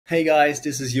Hey guys,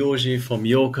 this is Yoji from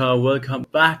Yoka. Welcome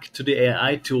back to the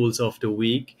AI tools of the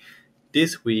week.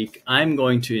 This week, I'm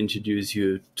going to introduce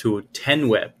you to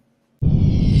 10Web.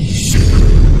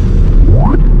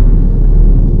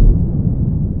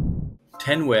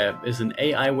 10Web is an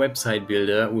AI website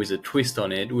builder with a twist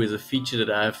on it, with a feature that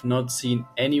I have not seen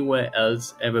anywhere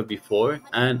else ever before.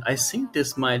 And I think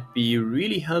this might be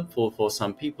really helpful for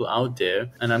some people out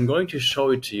there. And I'm going to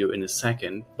show it to you in a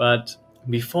second. But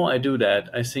before I do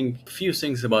that, I think a few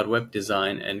things about web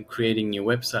design and creating new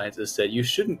websites is that you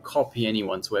shouldn't copy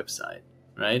anyone's website,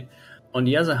 right? On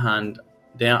the other hand,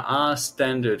 there are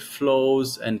standard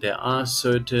flows and there are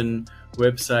certain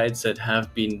websites that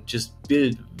have been just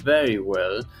built very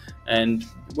well, and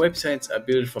websites are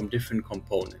built from different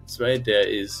components, right? There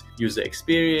is user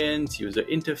experience, user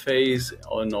interface,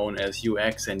 or known as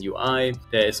UX and UI.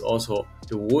 There is also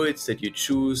the words that you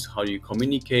choose, how you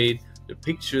communicate, the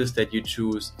pictures that you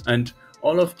choose, and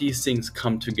all of these things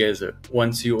come together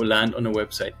once you land on a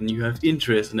website and you have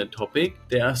interest in a topic.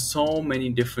 There are so many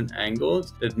different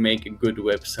angles that make a good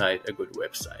website a good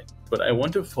website. But I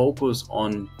want to focus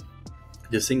on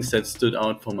the things that stood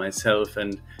out for myself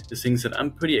and the things that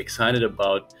I'm pretty excited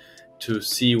about to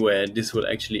see where this will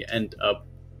actually end up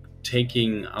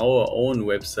taking our own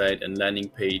website and landing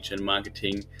page and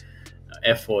marketing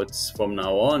efforts from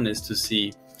now on. Is to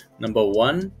see, number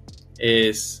one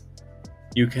is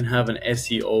you can have an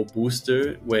SEO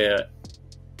booster where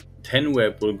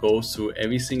 10Web will go through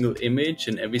every single image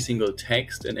and every single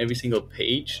text and every single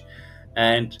page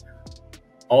and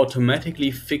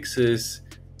automatically fixes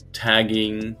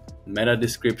tagging, meta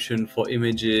description for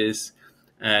images,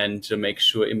 and to make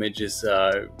sure images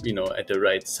are at the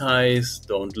right size,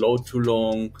 don't load too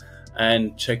long,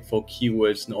 and check for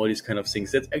keywords and all these kind of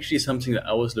things. That's actually something that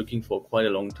I was looking for quite a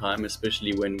long time,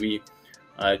 especially when we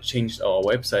changed our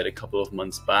website a couple of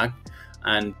months back.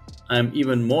 And I'm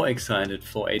even more excited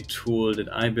for a tool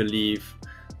that I believe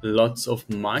lots of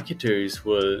marketers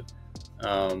will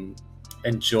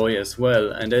enjoy as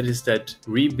well, and that is that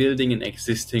rebuilding an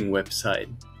existing website.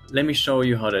 Let me show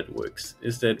you how that works.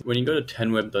 Is that when you go to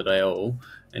 10web.io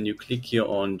and you click here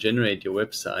on generate your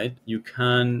website, you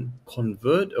can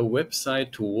convert a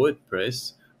website to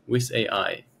WordPress with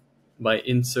AI by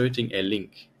inserting a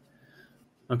link.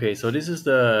 Okay, so this is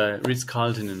the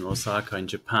Ritz-Carlton in Osaka in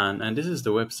Japan, and this is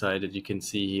the website that you can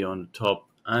see here on the top.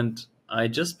 And I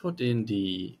just put in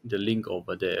the link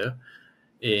over there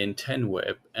in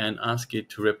 10Web and ask it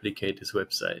to replicate this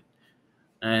website.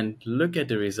 And look at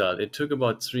the result. It took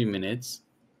about 3 minutes.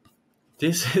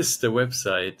 This is the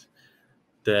website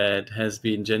that has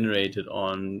been generated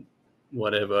on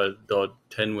whatever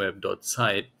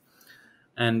 .10web.site.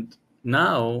 And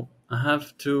now I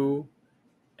have to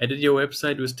edit your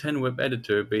website with 10Web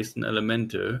editor based on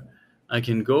Elementor. I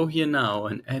can go here now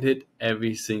and edit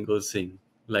every single thing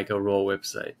like a raw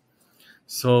website.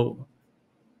 So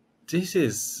this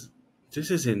is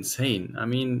insane. I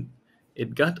mean,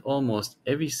 it got almost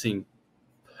everything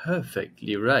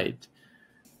perfectly right.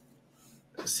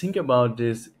 Think about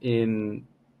this in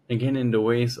the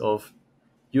ways of,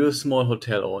 you're a small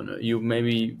hotel owner. You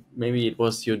maybe it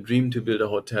was your dream to build a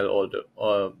hotel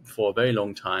for a very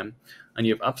long time, and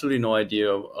you have absolutely no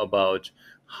idea about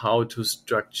how to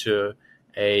structure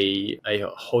a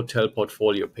hotel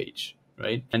portfolio page,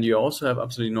 right? And you also have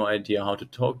absolutely no idea how to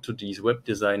talk to these web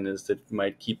designers that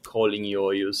might keep calling you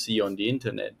or you see on the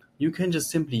internet. You can just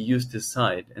simply use this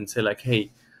site and say like,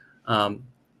 hey,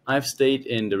 I've stayed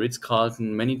in the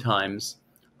Ritz-Carlton many times.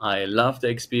 I love the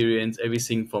experience,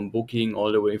 everything from booking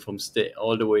all the way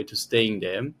to staying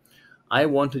there. I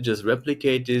want to just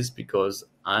replicate this because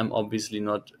I'm obviously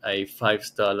not a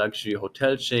 5-star luxury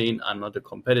hotel chain. I'm not a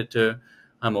competitor.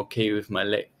 I'm okay with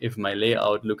if my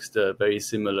layout looks very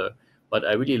similar, but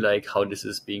I really like how this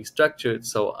is being structured.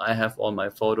 So I have all my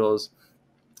photos.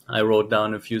 I wrote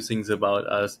down a few things about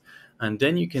us, and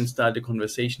then you can start a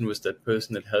conversation with that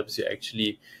person that helps you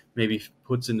actually, maybe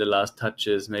puts in the last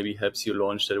touches, maybe helps you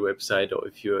launch that website, or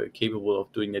if you're capable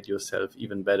of doing it yourself,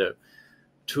 even better,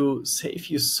 to save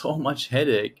you so much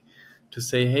headache, to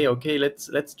say, hey, okay,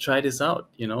 let's try this out.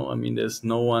 I mean, there's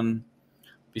no one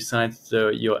besides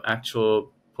your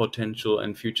actual potential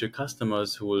and future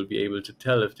customers who will be able to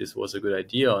tell if this was a good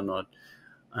idea or not,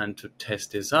 and to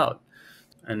test this out.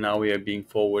 And now we are being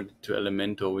forwarded to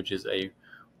Elementor, which is a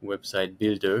website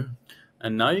builder.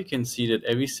 And now you can see that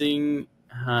everything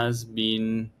has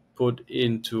been put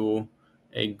into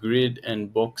a grid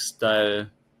and box style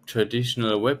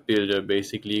traditional web builder,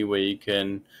 basically, where you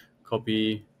can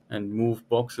copy and move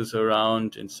boxes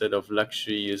around. Instead of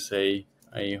luxury, you say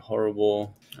a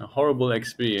horrible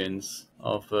experience.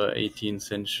 of a 18th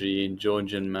century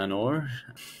Georgian manor.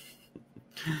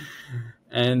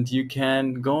 And you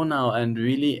can go now and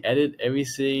really edit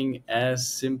everything as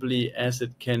simply as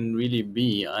it can really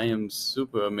be. I am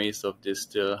super amazed of this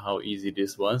still, how easy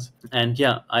this was. And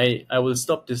yeah, I will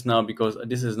stop this now because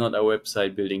this is not a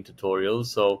website building tutorial.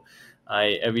 So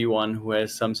everyone who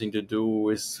has something to do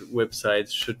with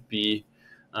websites should be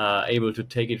able to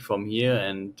take it from here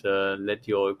and let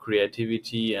your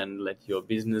creativity and let your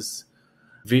business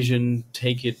vision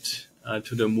take it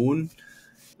to the moon.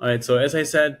 All right, so as I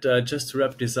said, just to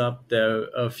wrap this up, there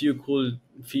are a few cool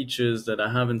features that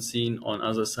I haven't seen on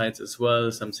other sites as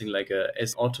well. Something like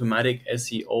automatic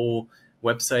SEO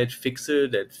website fixer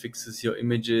that fixes your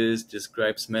images,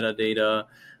 describes metadata,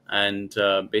 and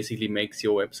basically makes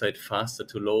your website faster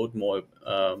to load,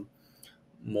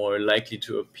 more likely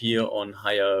to appear on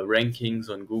higher rankings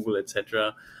on Google,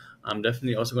 etc. I'm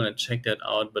definitely also going to check that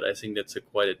out, but I think that's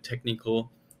quite a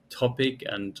technical topic,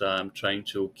 and I'm trying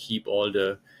to keep all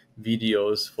the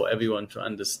videos for everyone to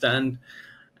understand.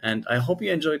 And I hope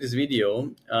you enjoyed this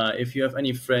video. If you have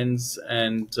any friends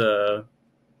and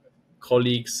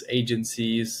colleagues,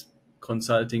 agencies,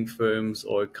 consulting firms,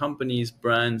 or companies,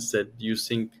 brands that you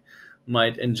think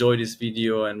might enjoy this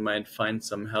video and might find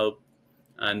some help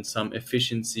and some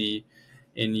efficiency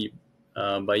in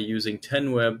by using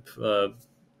 10web,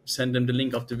 send them the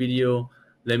link of the video.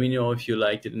 Let me know if you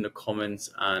liked it in the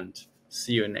comments, and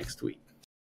see you next week.